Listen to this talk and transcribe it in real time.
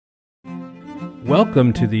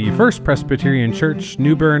Welcome to the First Presbyterian Church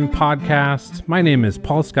New Bern podcast. My name is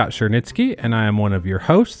Paul Scott Chernitsky, and I am one of your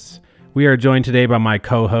hosts. We are joined today by my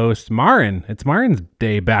co-host, Marin. It's Marin's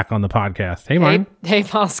day back on the podcast. Hey, Marin. Hey,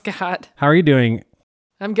 Paul Scott. How are you doing?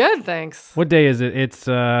 I'm good, thanks. What day is it? It's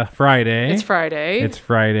Friday. It's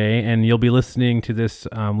Friday, and you'll be listening to this,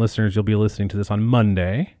 listeners, you'll be listening to this on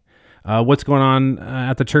Monday. What's going on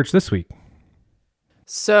at the church this week?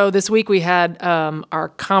 So this week we had our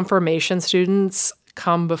confirmation students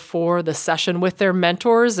come before the session with their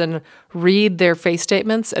mentors and read their faith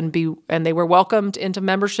statements, and they were welcomed into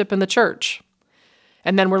membership in the church.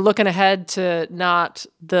 And then we're looking ahead to not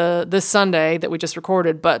this Sunday that we just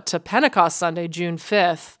recorded, but to Pentecost Sunday, June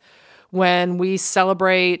 5th, when we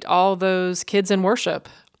celebrate all those kids in worship.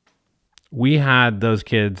 We had those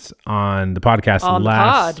kids on the podcast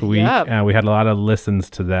last week. Yep. We had a lot of listens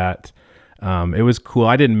to that. It was cool.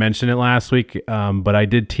 I didn't mention it last week, but I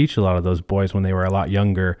did teach a lot of those boys when they were a lot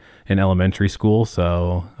younger in elementary school.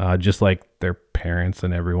 So just like their parents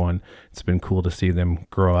and everyone, it's been cool to see them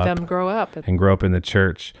grow up and grow up in the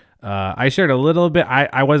church. I shared a little bit.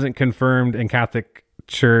 I wasn't confirmed in Catholic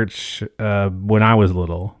church when I was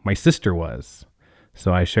little. My sister was.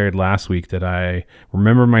 So I shared last week that I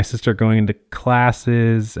remember my sister going into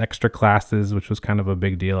classes, extra classes, which was kind of a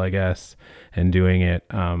big deal, I guess, and doing it.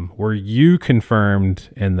 Were you confirmed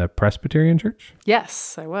in the Presbyterian church?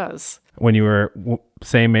 Yes, I was. When you were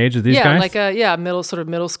same age as these guys? Yeah, like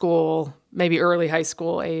middle school, maybe early high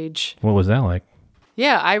school age. What was that like?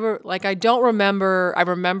 Yeah, I don't remember. I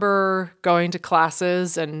remember going to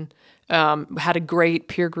classes and had a great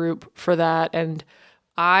peer group for that. And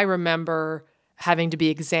I remember having to be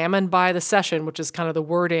examined by the session, which is kind of the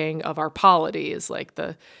wording of our polity, is like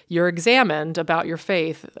you're examined about your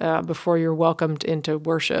faith before you're welcomed into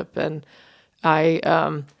worship. And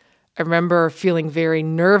I remember feeling very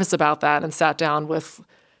nervous about that and sat down with,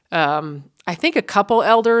 I think, a couple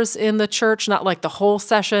elders in the church, not like the whole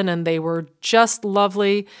session, and they were just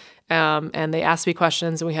lovely. And they asked me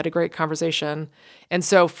questions, and we had a great conversation. And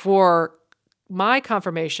so for my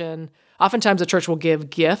confirmation, oftentimes the church will give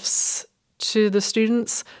gifts to the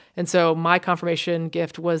students. And so my confirmation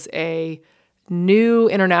gift was a New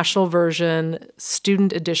International Version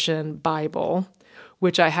Student Edition Bible,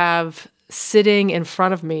 which I have sitting in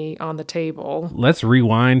front of me on the table. Let's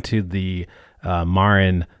rewind to the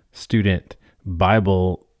Marin Student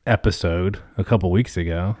Bible episode a couple weeks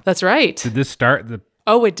ago. That's right. Did this start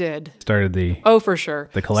it did. Started the... Oh, for sure.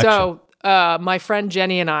 The collection. So my friend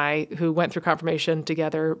Jenny and I, who went through confirmation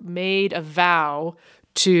together, made a vow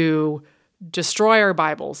to destroy our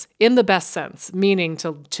Bibles in the best sense, meaning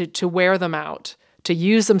to wear them out, to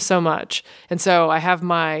use them so much. And so I have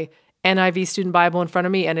my NIV Student Bible in front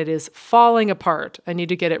of me, and it is falling apart. I need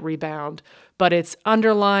to get it rebound, but it's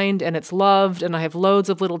underlined and it's loved, and I have loads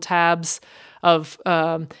of little tabs of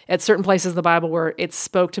at certain places in the Bible where it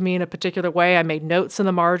spoke to me in a particular way. I made notes in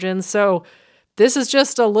the margins. So this is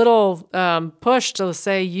just a little push to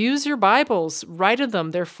say, use your Bibles, write in them.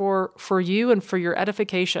 They're for you and for your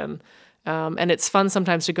edification. And it's fun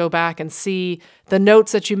sometimes to go back and see the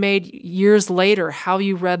notes that you made years later, how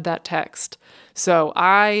you read that text. So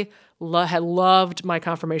I had loved my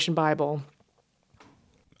confirmation Bible.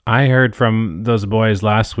 I heard from those boys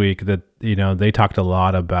last week that, they talked a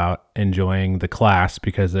lot about enjoying the class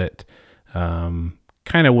because it kind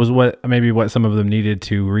of was what some of them needed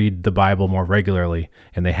to read the Bible more regularly,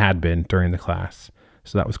 and they had been during the class.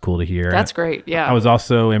 So that was cool to hear. That's great, yeah. I was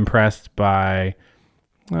also impressed by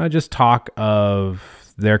just talk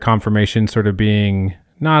of their confirmation sort of being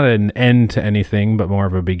not an end to anything, but more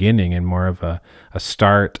of a beginning and more of a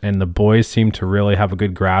start. And the boys seem to really have a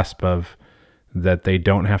good grasp of that they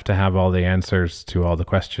don't have to have all the answers to all the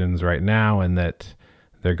questions right now, and that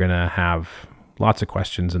they're going to have lots of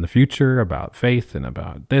questions in the future about faith and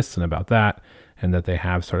about this and about that, and that they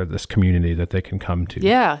have sort of this community that they can come to.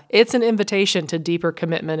 Yeah, it's an invitation to deeper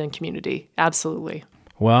commitment and community. Absolutely.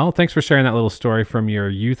 Well, thanks for sharing that little story from your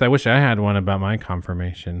youth. I wish I had one about my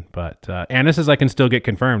confirmation, but Anna says I can still get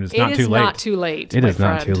confirmed. It's not too late. It is not too late. It is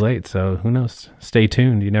not too late. So who knows? Stay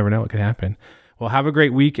tuned. You never know what could happen. Well, have a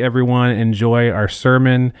great week, everyone. Enjoy our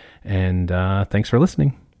sermon, and thanks for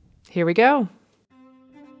listening. Here we go.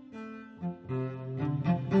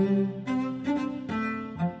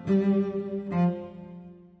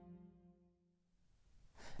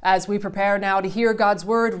 As we prepare now to hear God's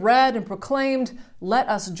word read and proclaimed, let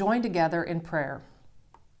us join together in prayer.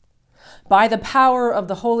 By the power of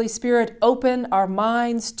the Holy Spirit, open our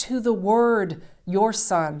minds to the Word, your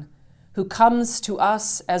Son, who comes to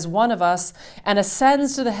us as one of us and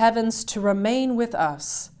ascends to the heavens to remain with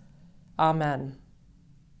us. Amen.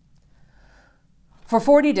 For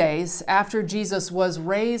 40 days after Jesus was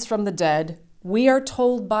raised from the dead, we are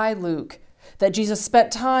told by Luke that Jesus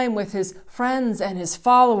spent time with his friends and his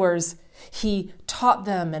followers. He taught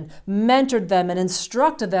them and mentored them and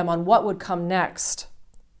instructed them on what would come next.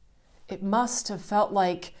 It must have felt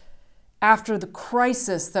like after the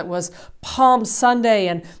crisis that was Palm Sunday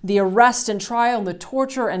and the arrest and trial and the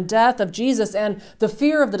torture and death of Jesus and the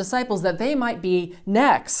fear of the disciples that they might be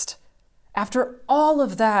next. After all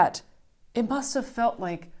of that, it must have felt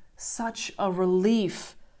like such a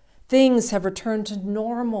relief. Things have returned to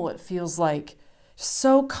normal, it feels like.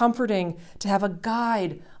 So comforting to have a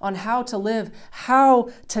guide on how to live, how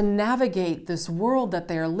to navigate this world that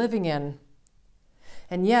they are living in.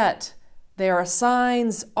 And yet, there are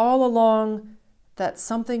signs all along that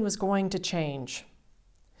something was going to change.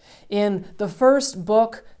 In the first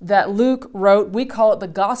book that Luke wrote, we call it the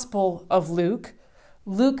Gospel of Luke.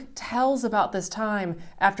 Luke tells about this time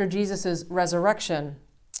after Jesus' resurrection.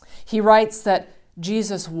 He writes that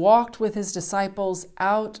Jesus walked with his disciples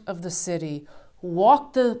out of the city,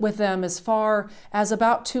 walked with them as far as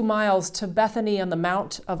about 2 miles to Bethany on the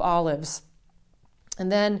Mount of Olives.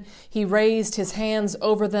 And then he raised his hands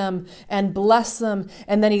over them and blessed them,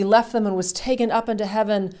 and then he left them and was taken up into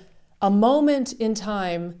heaven, a moment in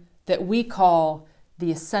time that we call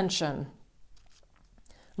the Ascension.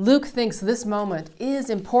 Luke thinks this moment is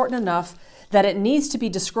important enough that it needs to be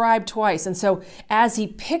described twice. And so as he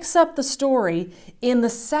picks up the story in the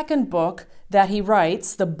second book that he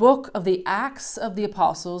writes, the book of the Acts of the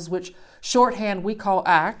Apostles, which shorthand we call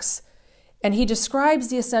Acts, and he describes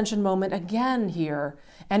the ascension moment again here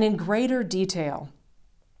and in greater detail.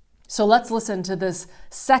 So let's listen to this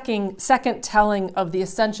second telling of the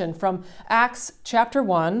ascension from Acts chapter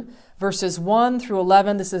 1, verses 1 through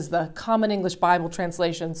 11. This is the Common English Bible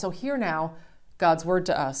translation. So hear now God's word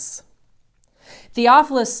to us.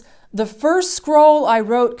 Theophilus, the first scroll I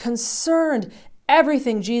wrote concerned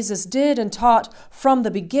everything Jesus did and taught from the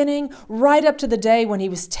beginning right up to the day when he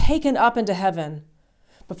was taken up into heaven.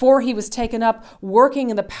 Before he was taken up, working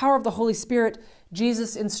in the power of the Holy Spirit,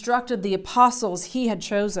 Jesus instructed the apostles he had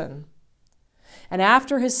chosen. And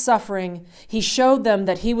after his suffering, he showed them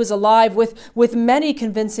that he was alive with many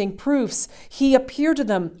convincing proofs. He appeared to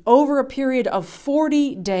them over a period of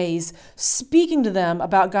 40 days, speaking to them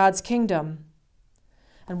about God's kingdom.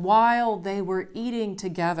 And while they were eating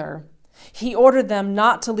together, he ordered them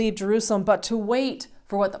not to leave Jerusalem, but to wait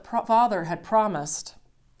for what the Father had promised.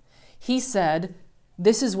 He said,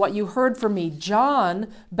 "This is what you heard from me. John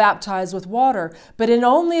baptized with water, but in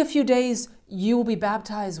only a few days you will be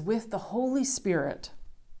baptized with the Holy Spirit."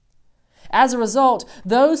 As a result,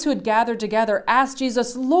 those who had gathered together asked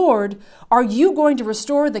Jesus, "Lord, are you going to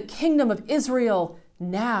restore the kingdom of Israel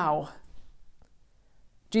now?"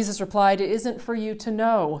 Jesus replied, "It isn't for you to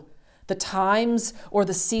know the times or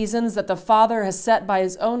the seasons that the Father has set by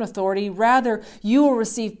his own authority. Rather, you will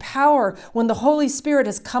receive power when the Holy Spirit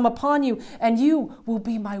has come upon you, and you will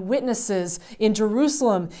be my witnesses in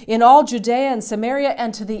Jerusalem, in all Judea and Samaria,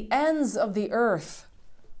 and to the ends of the earth."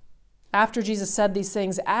 After Jesus said these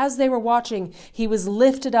things, as they were watching, he was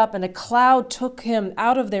lifted up, and a cloud took him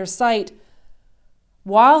out of their sight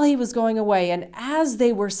while he was going away. And as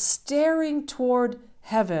they were staring toward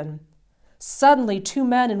heaven, suddenly 2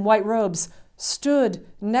 men in white robes stood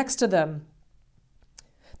next to them.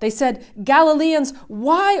 They said, "Galileans,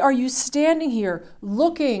 why are you standing here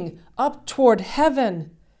looking up toward heaven?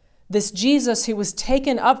 This Jesus who was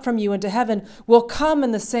taken up from you into heaven will come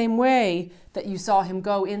in the same way that you saw him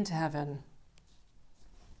go into heaven."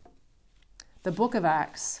 The book of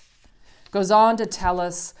Acts goes on to tell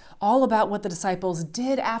us all about what the disciples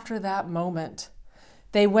did after that moment.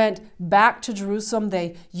 They went back to Jerusalem.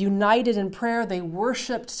 They united in prayer. They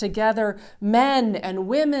worshiped together, men and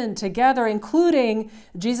women together, including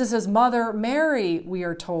Jesus' mother, Mary, we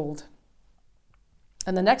are told.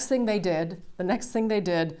 And the next thing they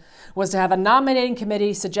did was to have a nominating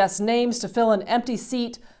committee suggest names to fill an empty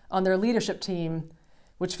seat on their leadership team,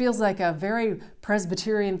 which feels like a very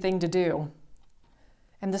Presbyterian thing to do.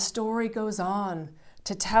 And the story goes on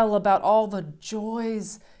to tell about all the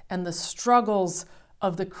joys and the struggles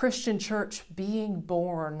of the Christian church being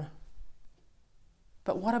born.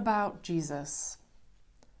 But what about Jesus?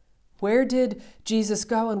 Where did Jesus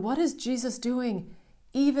go, and what is Jesus doing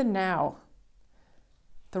even now?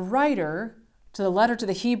 The writer to the letter to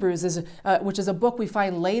the Hebrews, which is a book we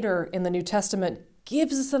find later in the New Testament,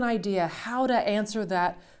 gives us an idea how to answer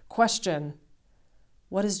that question.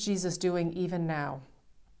 What is Jesus doing even now?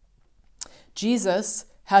 Jesus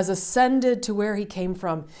has ascended to where he came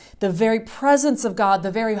from, the very presence of God, the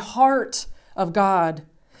very heart of God.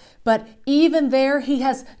 But even there, he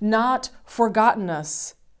has not forgotten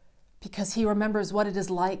us, because he remembers what it is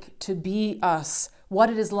like to be us, what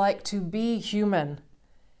it is like to be human.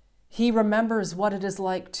 He remembers what it is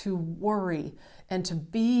like to worry and to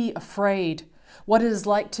be afraid, what it is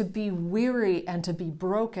like to be weary and to be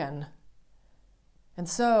broken. And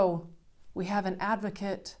so we have an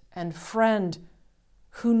advocate and friend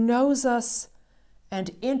who knows us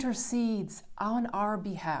and intercedes on our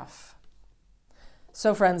behalf.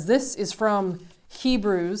 So friends, this is from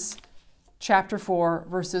Hebrews chapter 4,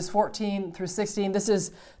 verses 14 through 16. This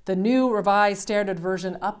is the New Revised Standard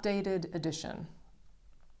Version, updated edition.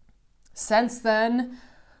 Since then,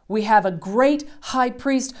 we have a great high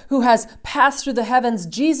priest who has passed through the heavens,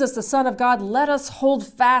 Jesus, the Son of God. Let us hold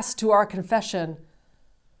fast to our confession.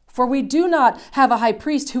 For we do not have a high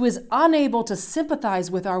priest who is unable to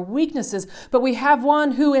sympathize with our weaknesses, but we have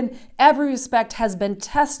one who in every respect has been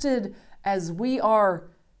tested as we are,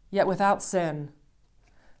 yet without sin.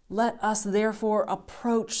 Let us therefore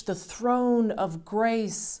approach the throne of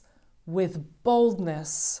grace with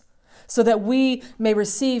boldness, so that we may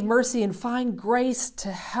receive mercy and find grace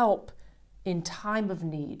to help in time of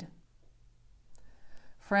need.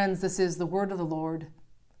 Friends, this is the word of the Lord.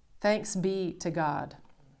 Thanks be to God.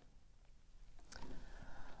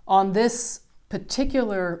 On this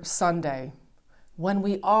particular Sunday, when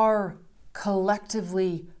we are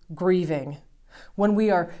collectively grieving, when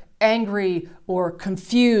we are angry or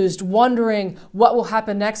confused, wondering what will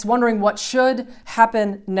happen next, wondering what should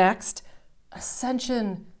happen next,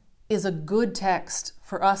 Ascension is a good text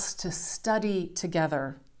for us to study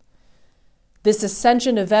together. This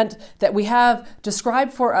Ascension event that we have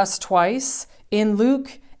described for us twice in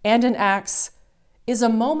Luke and in Acts is a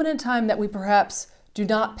moment in time that we perhaps do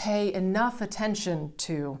not pay enough attention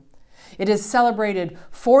to. It is celebrated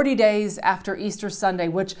 40 days after Easter Sunday,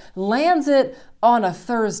 which lands it on a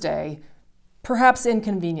Thursday, perhaps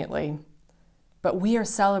inconveniently. But we are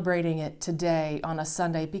celebrating it today on a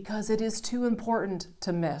Sunday because it is too important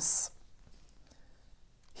to miss.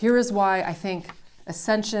 Here is why I think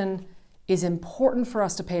Ascension is important for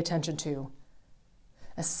us to pay attention to.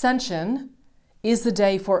 Ascension is the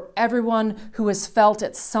day for everyone who has felt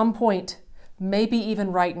at some point, maybe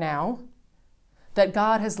even right now, that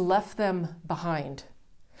God has left them behind,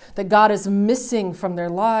 that God is missing from their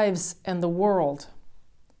lives and the world.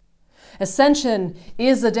 Ascension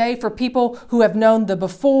is the day for people who have known the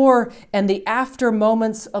before and the after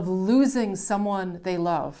moments of losing someone they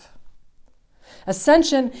love.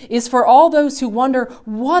 Ascension is for all those who wonder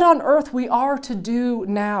what on earth we are to do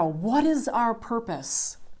now. What is our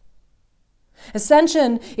purpose?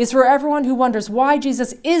 Ascension is for everyone who wonders why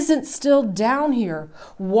Jesus isn't still down here,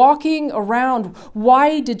 walking around.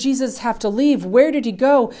 Why did Jesus have to leave? Where did he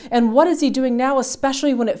go? And what is he doing now,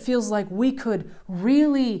 especially when it feels like we could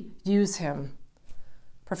really use him?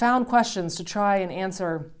 Profound questions to try and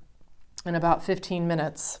answer in about 15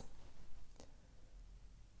 minutes.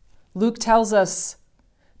 Luke tells us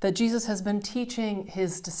that Jesus has been teaching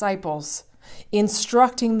his disciples,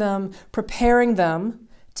 instructing them, preparing them,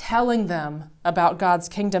 telling them about God's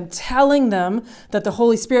kingdom, telling them that the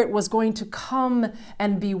Holy Spirit was going to come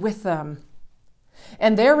and be with them.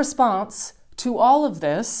 And their response to all of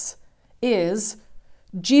this is,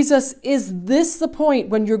 Jesus, is this the point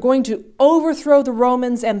when you're going to overthrow the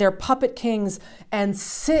Romans and their puppet kings and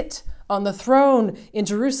sit on the throne in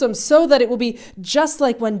Jerusalem so that it will be just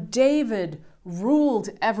like when David ruled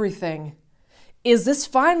everything? Is this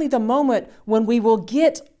finally the moment when we will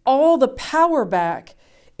get all the power back?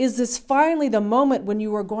 Is this finally the moment when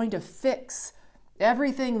you are going to fix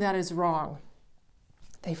everything that is wrong?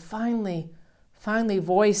 They finally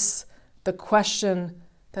voice the question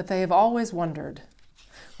that they have always wondered.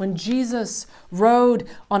 When Jesus rode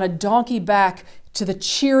on a donkey back to the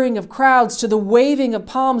cheering of crowds, to the waving of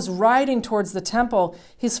palms riding towards the temple,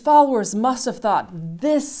 his followers must have thought,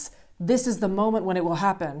 this is the moment when it will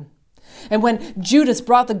happen. And when Judas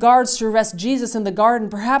brought the guards to arrest Jesus in the garden,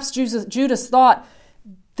 perhaps Judas thought,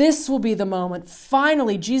 this will be the moment.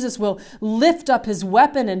 Finally, Jesus will lift up his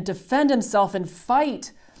weapon and defend himself and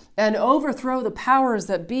fight and overthrow the powers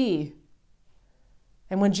that be.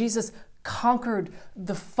 And when Jesus conquered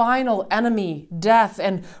the final enemy, death,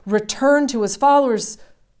 and returned to his followers,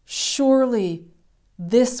 surely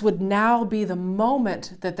this would now be the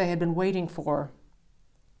moment that they had been waiting for.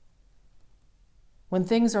 When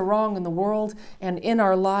things are wrong in the world and in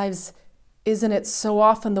our lives, isn't it so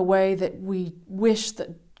often the way that we wish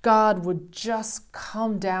that God would just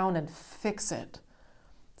come down and fix it?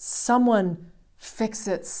 Someone fix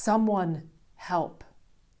it. Someone help.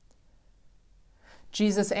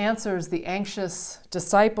 Jesus answers the anxious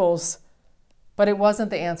disciples, But it wasn't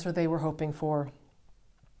the answer they were hoping for.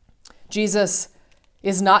 Jesus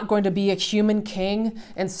is not going to be a human king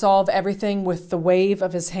and solve everything with the wave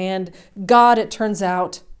of his hand. God, it turns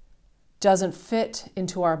out, doesn't fit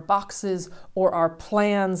into our boxes or our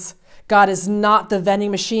plans. God is not the vending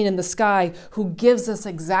machine in the sky who gives us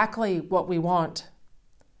exactly what we want.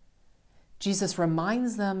 Jesus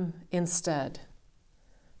reminds them instead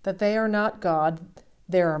that they are not God.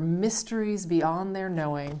 There are mysteries beyond their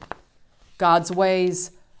knowing. God's ways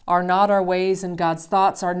are not our ways, and God's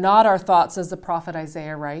thoughts are not our thoughts, as the prophet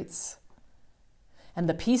Isaiah writes. And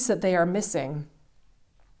the piece that they are missing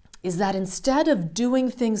is that instead of doing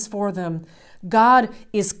things for them, God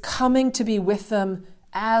is coming to be with them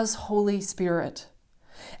as Holy Spirit.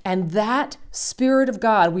 And that Spirit of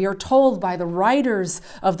God, we are told by the writers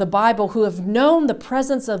of the Bible who have known the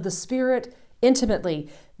presence of the Spirit intimately,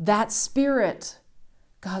 that Spirit,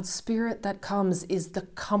 God's Spirit that comes, is the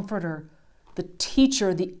comforter, the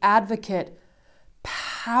teacher, the advocate,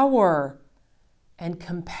 power, and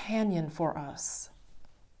companion for us.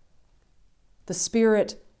 The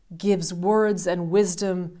Spirit gives words and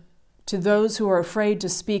wisdom to those who are afraid to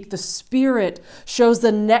speak. The Spirit shows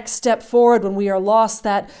the next step forward when we are lost.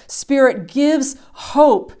 That Spirit gives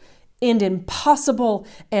hope in impossible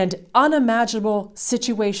and unimaginable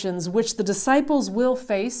situations which the disciples will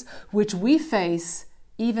face, which we face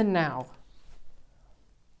even now.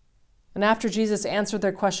 And after Jesus answered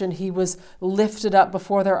their question, he was lifted up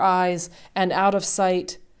before their eyes and out of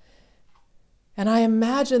sight. And I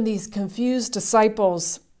imagine these confused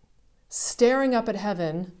disciples staring up at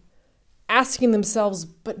heaven, asking themselves,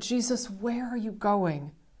 but Jesus, where are you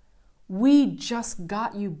going? We just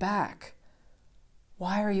got you back.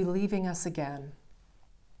 Why are you leaving us again?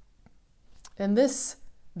 And this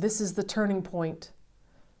is the turning point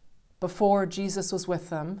before Jesus was with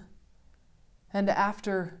them and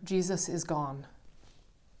after Jesus is gone.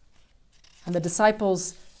 And the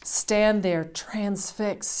disciples stand there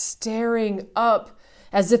transfixed, staring up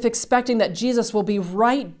as if expecting that Jesus will be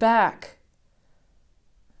right back.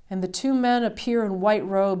 And the two men appear in white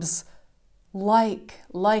robes like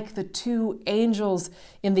the two angels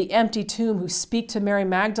in the empty tomb who speak to Mary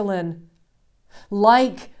Magdalene,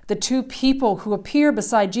 like the two people who appear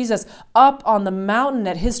beside Jesus up on the mountain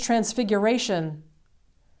at his transfiguration.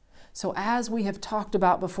 So as we have talked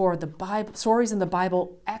about before, the Bible, stories in the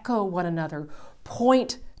Bible echo one another,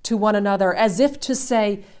 point to one another as if to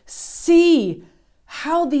say, see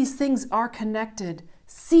how these things are connected.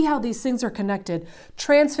 See how these things are connected.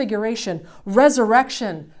 Transfiguration,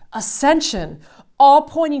 resurrection, ascension, all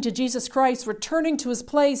pointing to Jesus Christ returning to his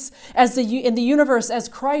place in the universe as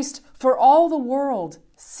Christ for all the world.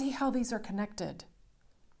 See how these are connected.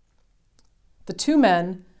 The two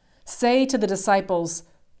men say to the disciples,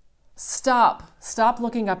 stop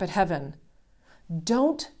looking up at heaven.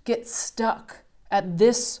 Don't get stuck at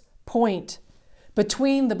this point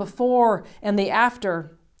between the before and the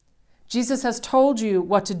after. Jesus has told you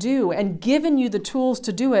what to do and given you the tools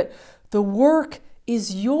to do it. The work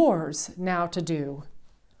is yours now to do.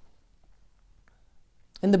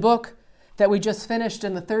 In the book that we just finished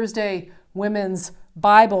in the Thursday Women's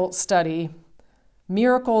Bible Study,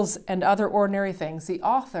 Miracles and Other Ordinary Things, the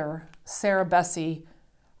author, Sarah Bessey,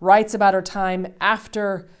 writes about her time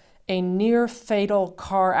after a near-fatal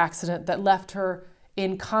car accident that left her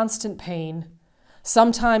in constant pain,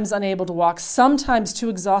 sometimes unable to walk, sometimes too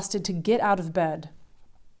exhausted to get out of bed.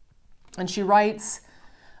 And she writes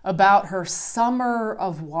about her summer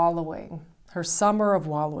of wallowing,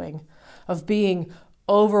 of being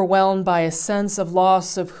overwhelmed by a sense of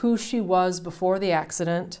loss of who she was before the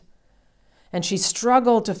accident. And she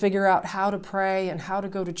struggled to figure out how to pray and how to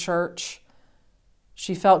go to church.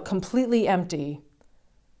 She felt completely empty,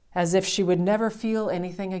 as if she would never feel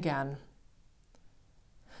anything again.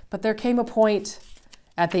 But there came a point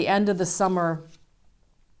at the end of the summer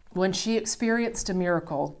when she experienced a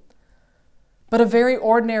miracle, but a very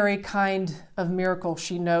ordinary kind of miracle,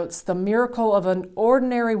 she notes, the miracle of an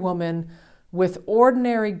ordinary woman with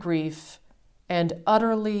ordinary grief and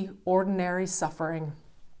utterly ordinary suffering.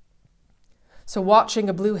 So watching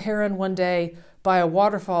a blue heron one day by a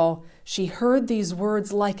waterfall, she heard these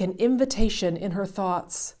words like an invitation in her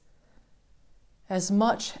thoughts. As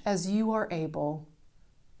much as you are able,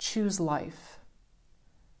 choose life.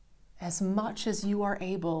 As much as you are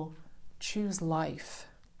able, choose life.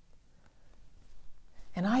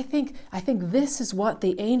 And I think this is what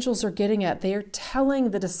the angels are getting at. They are telling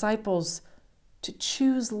the disciples to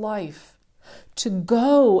choose life, to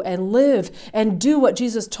go and live and do what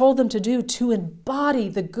Jesus told them to do, to embody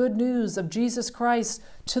the good news of Jesus Christ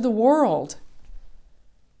to the world.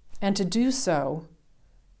 And to do so,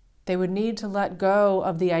 They would need to let go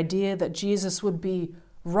of the idea that Jesus would be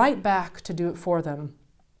right back to do it for them.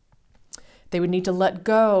 They would need to let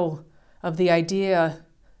go of the idea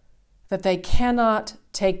that they cannot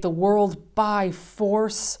take the world by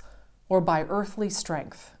force or by earthly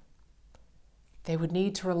strength. They would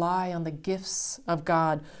need to rely on the gifts of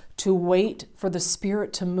God, to wait for the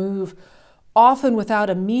Spirit to move, often without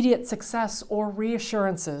immediate success or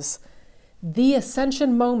reassurances. The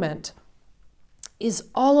ascension moment is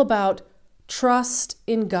all about trust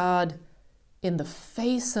in God in the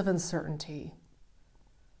face of uncertainty.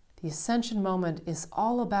 The ascension moment is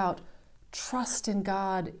all about trust in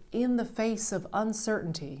God in the face of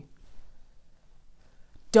uncertainty.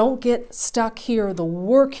 Don't get stuck here. The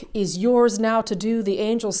work is yours now to do, the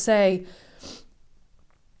angels say.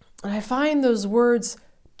 And I find those words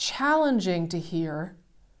challenging to hear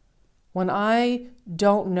when I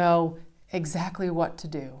don't know exactly what to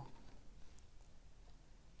do.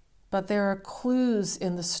 But there are clues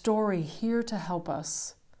in the story here to help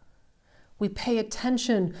us. We pay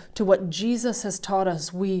attention to what Jesus has taught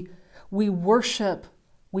us. We worship,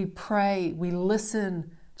 we pray, we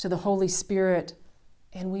listen to the Holy Spirit,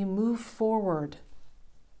 and we move forward.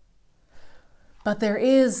 But there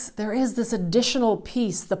is this additional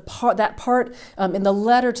piece, that part in the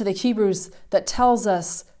letter to the Hebrews that tells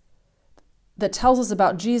us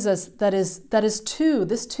about Jesus this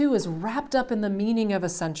too is wrapped up in the meaning of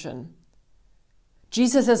ascension.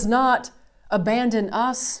 Jesus has not abandoned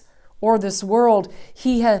us or this world.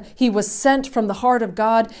 He was sent from the heart of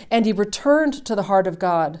God, and he returned to the heart of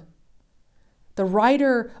God. The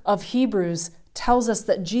writer of Hebrews tells us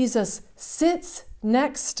that Jesus sits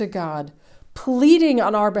next to God, pleading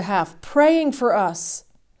on our behalf, praying for us,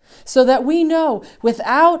 so that we know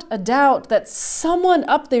without a doubt that someone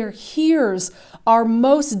up there hears our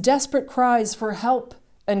most desperate cries for help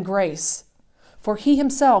and grace, for he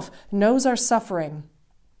himself knows our suffering.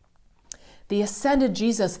 The ascended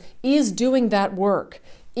Jesus is doing that work,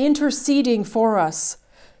 interceding for us,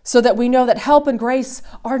 so that we know that help and grace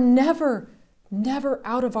are never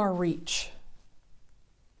out of our reach.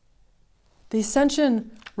 The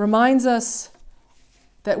ascension reminds us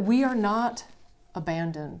that we are not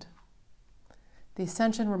abandoned. The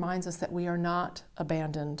ascension reminds us that we are not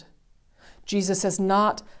abandoned. Jesus has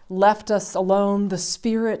not left us alone. The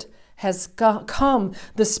Spirit has come.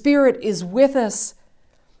 The Spirit is with us.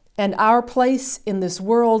 And our place in this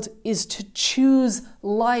world is to choose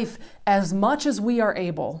life as much as we are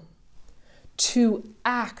able, to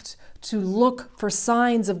act, to look for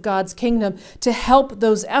signs of God's kingdom, to help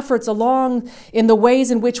those efforts along in the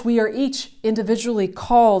ways in which we are each individually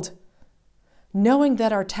called, knowing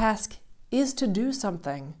that our task is to do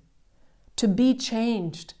something, to be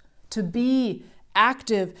changed, to be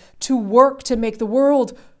active, to work to make the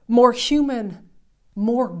world more human,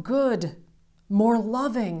 more good, more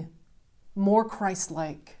loving, more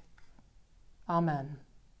Christ-like. Amen.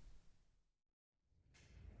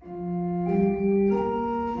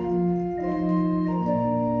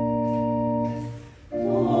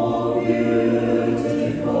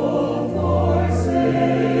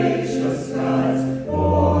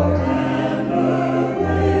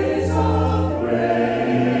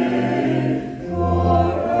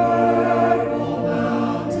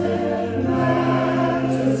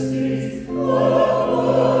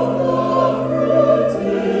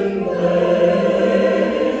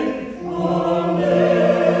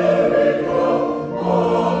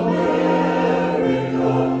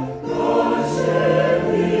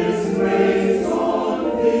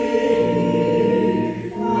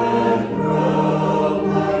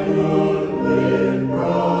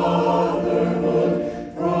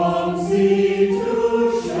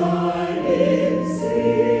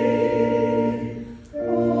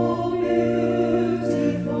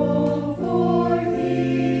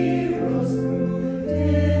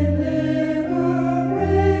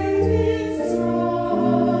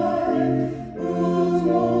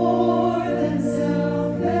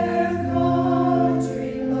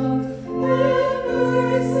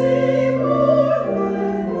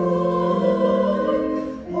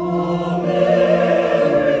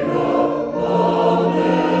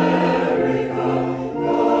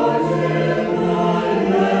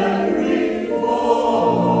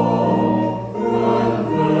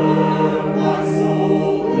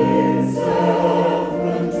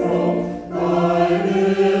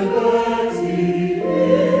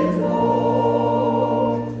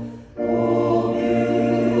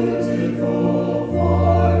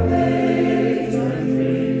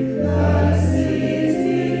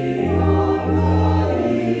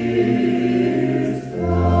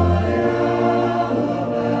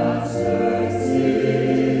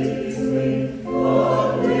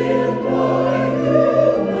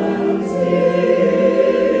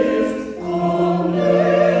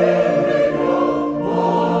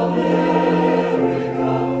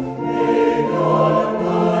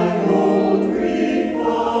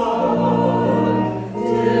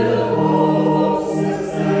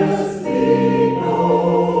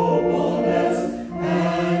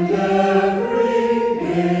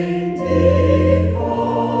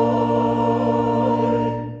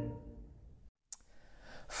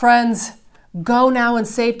 Friends, go now in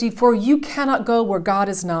safety, for you cannot go where God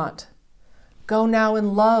is not. Go now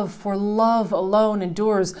in love, for love alone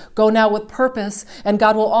endures. Go now with purpose, and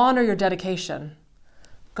God will honor your dedication.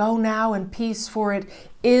 Go now in peace, for it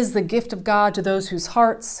is the gift of God to those whose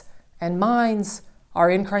hearts and minds are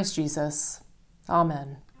in Christ Jesus.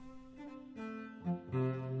 Amen.